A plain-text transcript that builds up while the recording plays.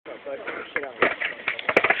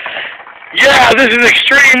Yeah, this is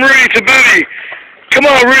Extreme Rudy Tabuti. Come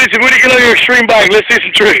on, Rudy Tabuti, get on your extreme bike. Let's see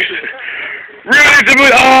some tricks. Rudy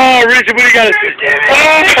Tabuti. Oh, Rudy Tabuti got it.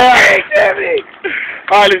 Oh.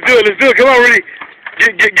 All right, let's do it. Let's do it. Come on, Rudy.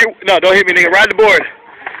 Get. No, don't hit me, nigga. Ride the board.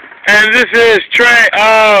 And this is Trey.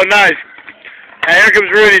 Oh, nice. And here comes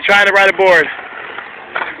Rudy trying to ride a board.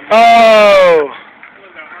 Oh.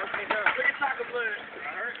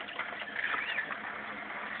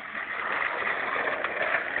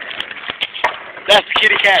 That's the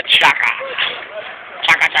kitty cat. Chaka.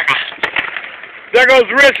 Chaka, chaka. There goes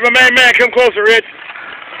Rich, my main man. Come closer, Rich.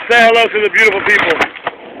 Say hello to the beautiful people.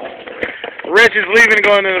 Rich is leaving and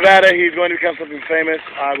going to Nevada. He's going to become something famous.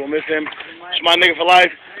 I will miss him. It's my nigga for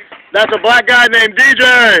life. That's a black guy named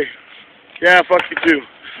DJ. Yeah, fuck you too.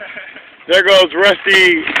 There goes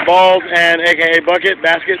Rusty Balls and AKA Bucket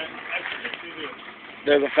Basket.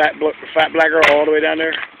 There's a fat black girl all the way down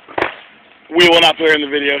there. We will not put her in the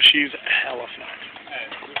video. She's hella fat.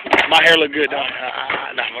 My hair look good, don't it?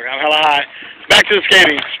 I'm hella high. Back to the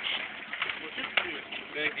skating.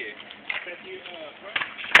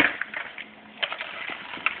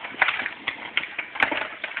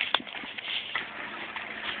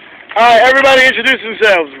 Alright, everybody introduce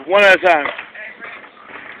themselves, one at a time.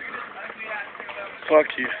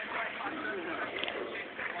 Fuck you.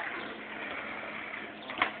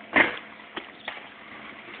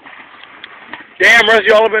 Damn,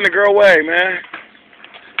 Rusty, all up in the girl way, man.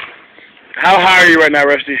 How high are you right now,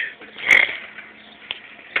 Rusty?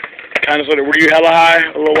 Kind of sort of. Were you hella high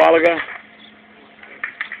a little while ago?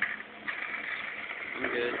 I'm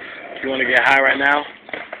good. You want to get high right now?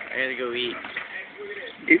 I gotta go eat.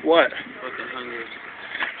 Eat what? Fucking hungry.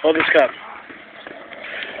 Hold this cup.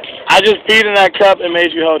 I just peed in that cup and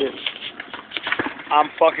made you hold it. I'm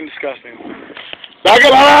fucking disgusting. Back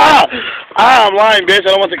up! I'm lying, bitch.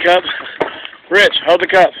 I don't want the cup. Rich, hold the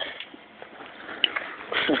cup.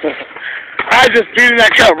 I just peed in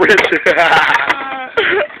that cup, Rich.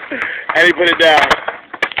 And he put it down.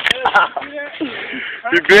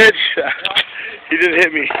 You bitch. He just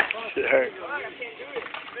hit me. It hurt.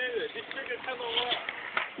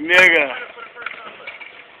 Nigga.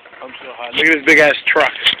 I'm so hot. Look at this big ass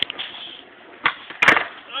truck.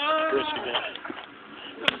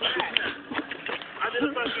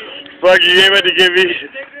 Fuck you, ain't meant to give me.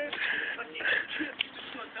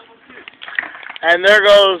 And there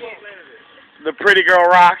goes the pretty girl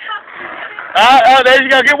Rock. Oh, there you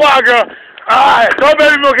go. Get wild, girl. Throw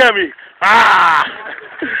baby milk at me.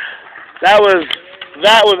 That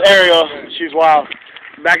was Ariel. She's wild.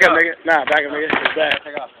 Back up, nigga. Nah, back up, nigga. It's back.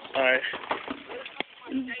 All right.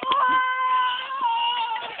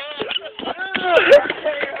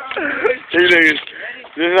 Two niggas.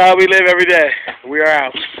 This is how we live every day. We are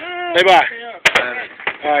out. Say bye.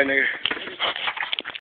 All right, nigga.